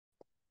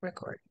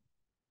Record.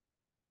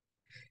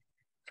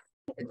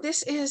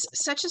 This is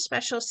such a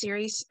special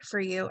series for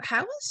you.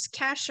 How was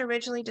Cash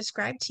originally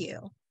described to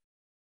you?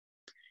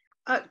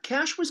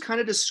 Cash was kind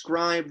of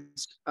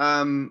described.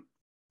 Do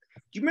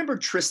you remember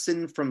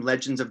Tristan from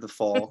Legends of the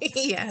Fall?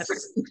 Yes.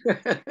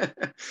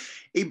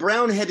 A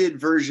brown-headed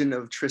version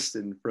of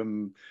Tristan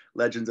from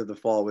Legends of the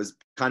Fall was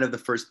kind of the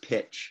first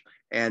pitch.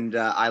 And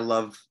I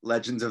love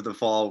Legends of the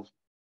Fall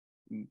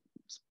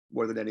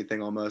more than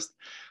anything almost.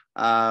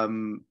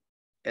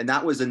 And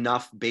that was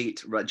enough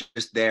bait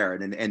just there.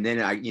 And then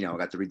I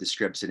got to read the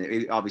scripts,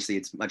 and obviously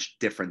it's much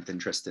different than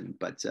Tristan,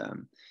 but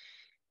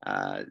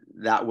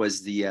that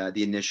was the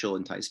initial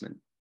enticement.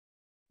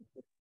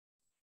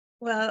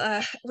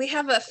 Well, we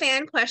have a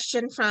fan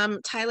question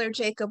from Tyler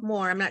Jacob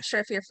Moore. I'm not sure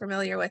if you're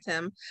familiar with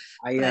him,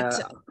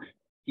 but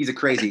He's a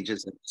crazy,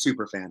 just a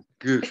super fan.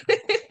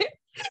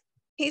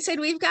 he said,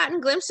 we've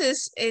gotten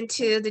glimpses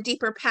into the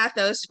deeper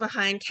pathos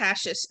behind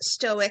Cash's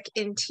stoic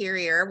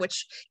interior,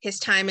 which his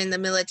time in the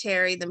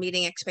military, the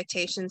meeting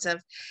expectations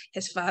of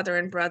his father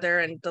and brother,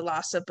 and the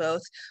loss of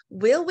both.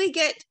 Will we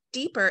get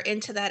deeper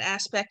into that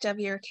aspect of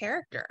your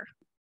character?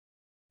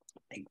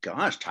 My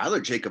gosh, Tyler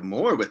Jacob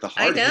Moore with the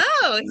I hard.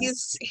 know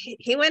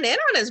he went in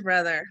on his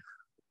brother.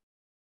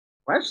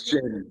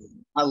 Question.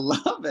 I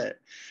love it.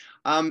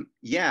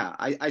 Yeah,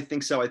 I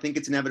think so. I think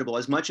it's inevitable.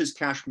 As much as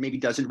Cash maybe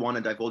doesn't want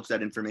to divulge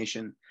that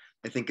information,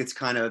 I think it's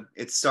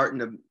starting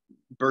to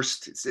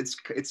burst.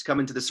 It's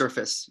coming to the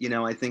surface.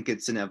 I think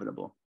it's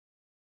inevitable.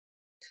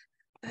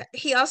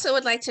 He also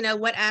would like to know,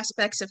 what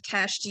aspects of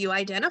Cash do you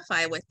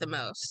identify with the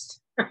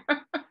most?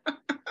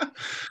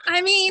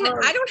 I mean,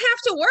 I don't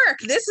have to work.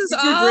 This is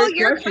all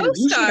your co-stars.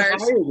 You should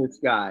hire this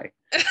guy.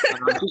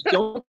 Just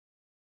don't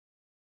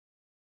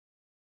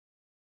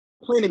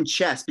play him in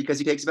chess, because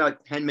he takes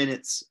about 10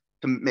 minutes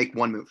to make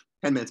one move.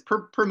 10 minutes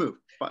per move,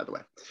 by the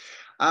way.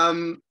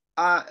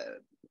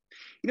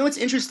 It's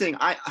interesting.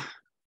 I'm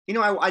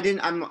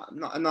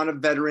not a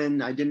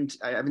veteran. I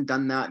haven't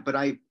done that, but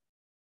I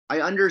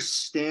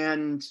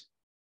understand.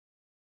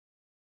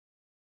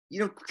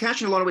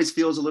 Cash in a lot of ways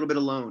feels a little bit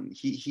alone.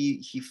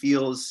 He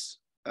feels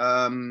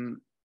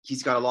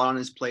he's got a lot on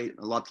his plate,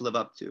 a lot to live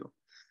up to.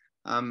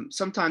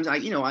 Sometimes I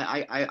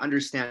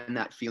understand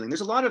that feeling.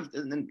 There's a lot of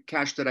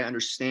Cash that I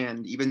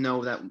understand, even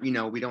though that we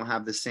haven't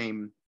had the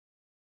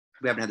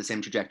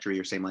same trajectory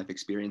or same life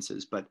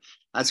experiences. But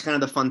that's kind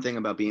of the fun thing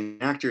about being an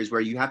actor, is where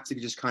you have to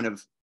just kind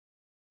of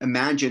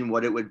imagine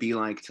what it would be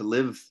like to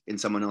live in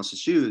someone else's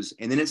shoes,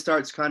 and then it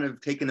starts kind of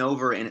taking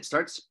over, and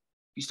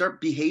you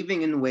start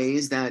behaving in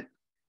ways that,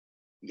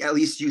 at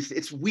least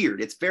it's weird.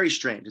 It's very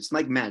strange. It's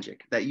like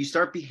magic, that you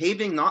start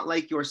behaving not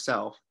like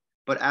yourself,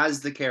 but as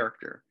the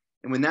character.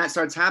 And when that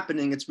starts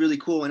happening, it's really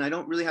cool. And I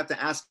don't really have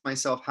to ask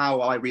myself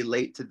how I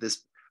relate to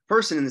this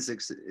person in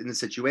this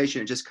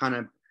situation. It just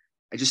I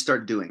just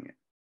start doing it.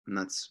 And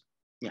that's,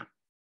 yeah.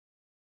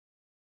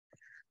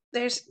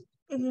 There's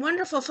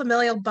wonderful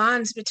familial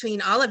bonds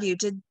between all of you.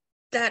 Did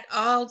that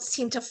all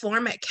seem to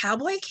form at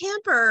cowboy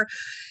camp, or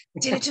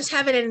did it just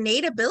have an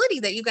innate ability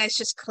that you guys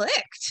just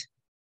clicked?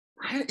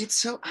 I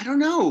don't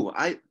know.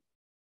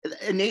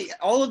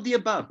 All of the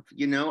above.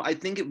 I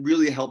think it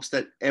really helps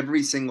that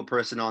every single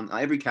person on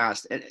every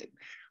cast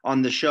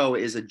on the show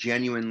is a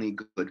genuinely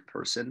good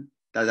person.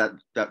 That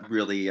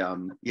really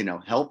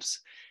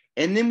helps.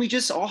 And then we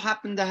just all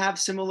happen to have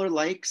similar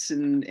likes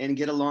and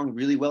get along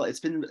really well. It's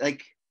been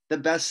like one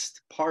of the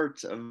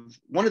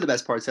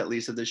best parts, at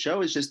least, of the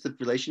show, is just the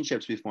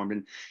relationships we formed.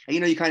 And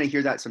you kind of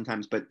hear that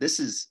sometimes, but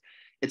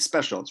it's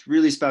special. It's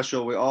really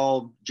special. We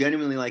all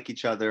genuinely like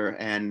each other,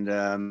 and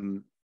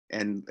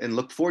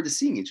look forward to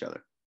seeing each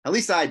other. At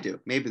least I do.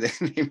 Maybe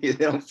they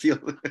don't feel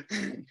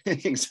the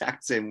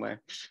exact same way.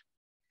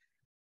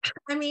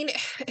 I mean,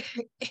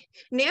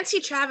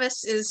 Nancy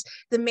Travis is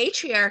the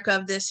matriarch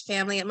of this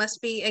family. It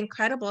must be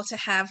incredible to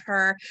have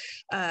her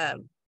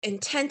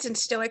intense and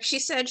stoic. She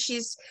said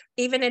she's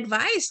even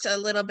advised a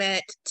little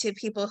bit to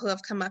people who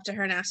have come up to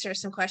her and asked her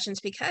some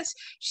questions, because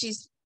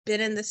she's been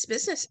in this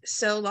business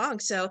so long.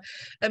 So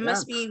it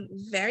must be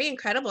very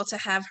incredible to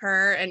have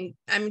her. And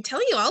I'm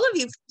telling you, all of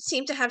you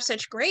seem to have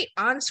such great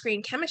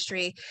on-screen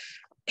chemistry.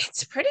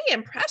 It's pretty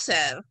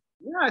impressive.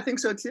 Yeah, I think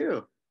so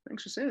too.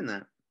 Thanks for saying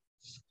that.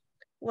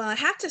 Well, I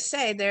have to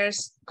say,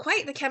 there's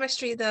quite the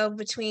chemistry, though,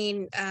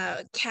 between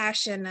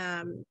Cash and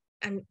I'm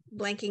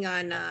blanking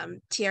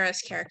on Tiara's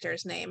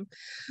character's name.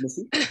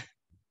 Missy?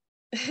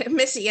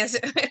 Missy, yes.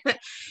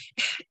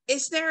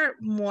 Is there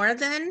more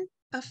than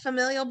a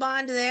familial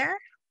bond there?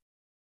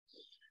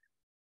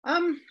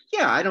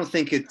 Yeah, I don't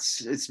think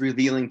it's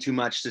revealing too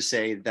much to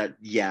say that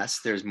yes,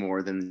 there's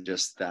more than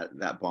just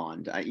that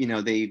bond.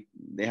 They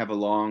have a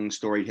long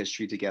storied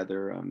history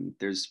together.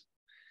 There's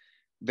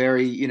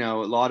very, a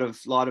lot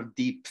of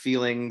deep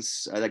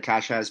feelings that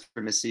Cash has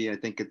for Missy.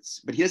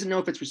 But he doesn't know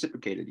if it's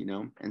reciprocated,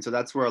 and so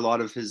that's where a lot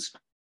of his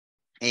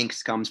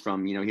angst comes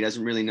from. He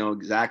doesn't really know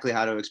exactly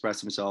how to express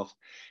himself,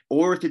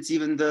 or if it's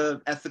even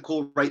the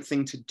ethical right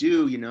thing to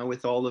do,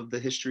 with all of the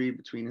history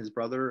between his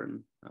brother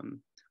and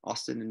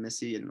Austin and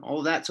Missy and all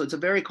of that. So it's a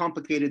very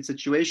complicated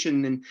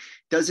situation and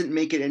doesn't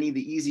make it any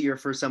the easier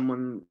for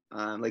someone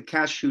like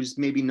Cash, who's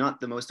maybe not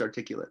the most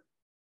articulate.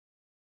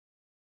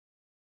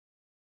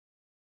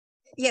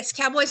 Yes,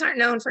 cowboys aren't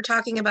known for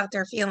talking about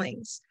their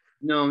feelings.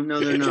 No, no,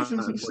 they're not,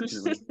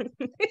 unfortunately.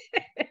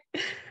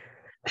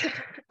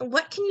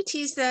 What can you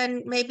tease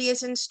then maybe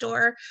is in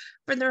store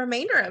for the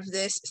remainder of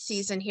this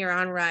season here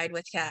on Ride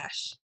with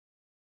Cash?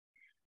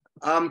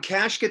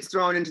 Cash gets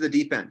thrown into the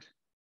deep end,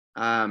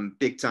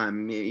 big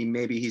time.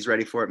 Maybe he's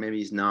ready for it, maybe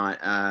he's not.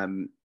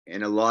 And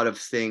a lot of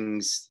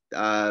things,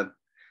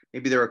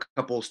 maybe there are a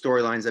couple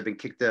storylines that have been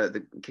kicked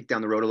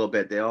down the road a little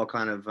bit. They all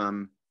kind of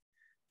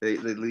they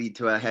lead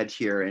to a head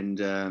here, and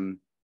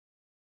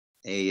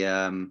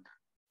a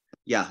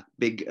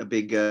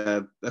big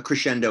a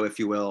crescendo, if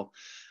you will.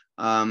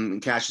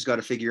 Cash has got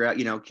to figure out,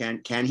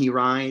 can he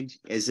ride?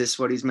 Is this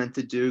what he's meant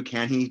to do?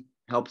 Can he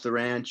help the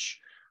ranch?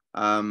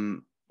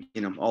 All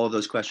of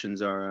those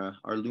questions are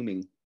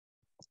looming.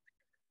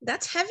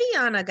 That's heavy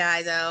on a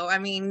guy, though. I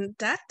mean,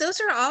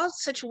 those are all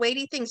such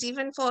weighty things,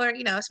 even for,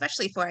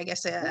 especially for, I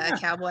guess, a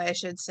cowboy, I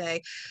should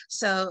say.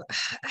 So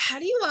how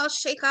do you all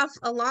shake off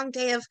a long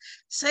day of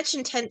such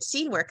intense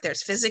scene work?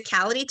 There's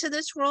physicality to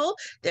this role.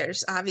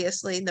 There's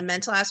obviously the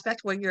mental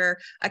aspect where you're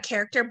a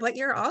character, but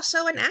you're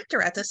also an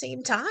actor at the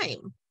same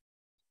time.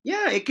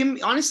 Yeah, it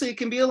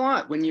can be a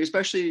lot when you,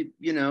 especially,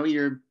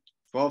 you're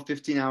 12,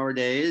 15-hour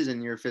days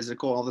and you're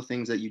physical, all the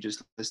things that you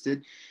just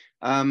listed.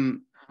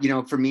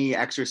 For me,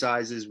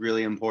 exercise is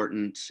really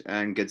important,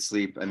 and good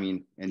sleep. I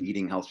mean, and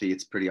eating healthy,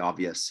 it's pretty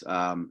obvious.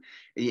 And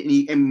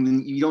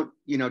when you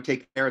don't,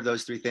 take care of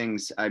those three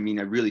things, I mean,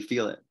 I really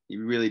feel it.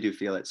 You really do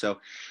feel it. So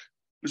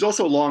there's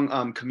also a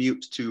long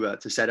commute to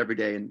set every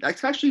day. And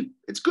that's actually,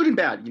 it's good and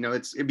bad.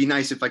 It'd be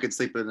nice if I could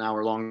sleep an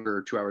hour longer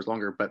or 2 hours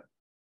longer, but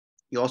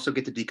you also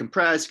get to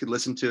decompress, you could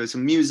listen to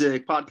some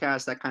music,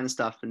 podcasts, that kind of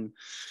stuff, and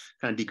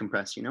kind of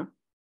decompress,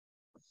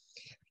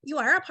 You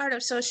are a part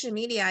of social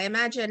media. I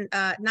imagine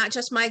not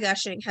just my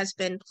gushing has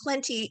been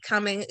plenty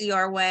coming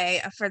your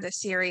way for the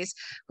series.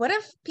 What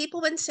have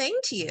people been saying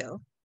to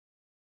you?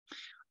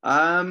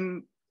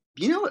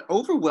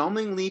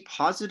 Overwhelmingly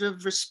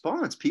positive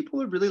response.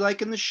 People are really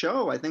liking the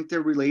show. I think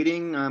they're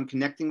relating,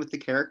 connecting with the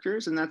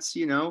characters, and that's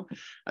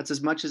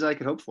as much as I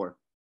could hope for.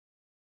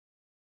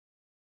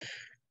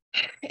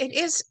 It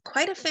is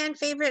quite a fan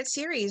favorite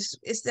series.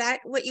 Is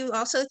that what you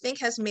also think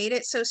has made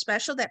it so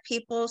special, that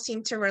people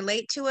seem to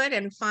relate to it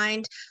and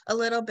find a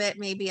little bit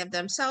maybe of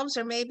themselves,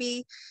 or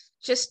maybe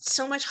just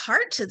so much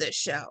heart to this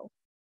show?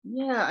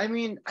 Yeah, I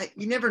mean,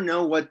 you never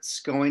know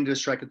what's going to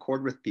strike a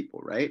chord with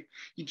people, right?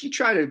 You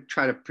try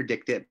to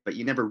predict it, but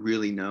you never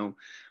really know.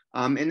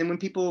 And then when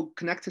people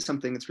connect to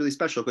something, it's really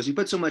special because you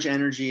put so much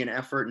energy and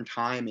effort and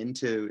time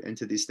into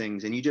these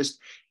things, and you just,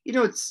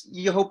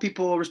 you hope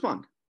people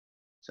respond.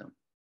 So.